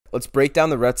Let's break down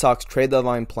the Red Sox trade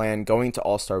deadline plan going to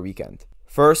All-Star Weekend.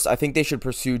 First, I think they should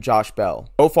pursue Josh Bell.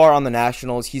 So far on the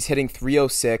Nationals, he's hitting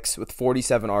 .306 with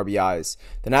 47 RBIs.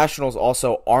 The Nationals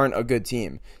also aren't a good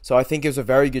team, so I think there's a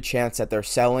very good chance that they're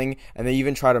selling, and they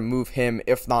even try to move him,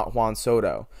 if not Juan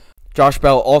Soto. Josh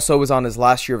Bell also was on his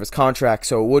last year of his contract,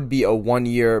 so it would be a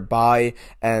one-year buy,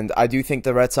 and I do think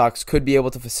the Red Sox could be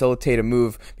able to facilitate a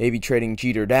move, maybe trading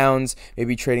Jeter Downs,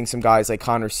 maybe trading some guys like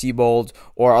Connor Siebold,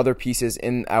 or other pieces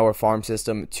in our farm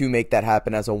system to make that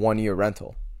happen as a one-year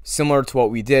rental, similar to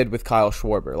what we did with Kyle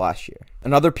Schwarber last year.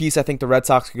 Another piece I think the Red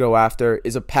Sox could go after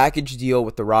is a package deal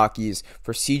with the Rockies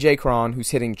for CJ Cron,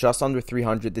 who's hitting just under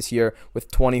 300 this year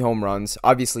with 20 home runs.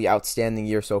 Obviously, outstanding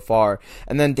year so far.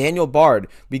 And then Daniel Bard,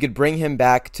 we could bring him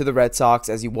back to the Red Sox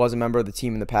as he was a member of the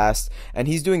team in the past. And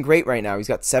he's doing great right now. He's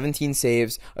got 17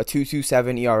 saves, a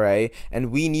 2.27 ERA,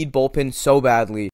 and we need bullpen so badly.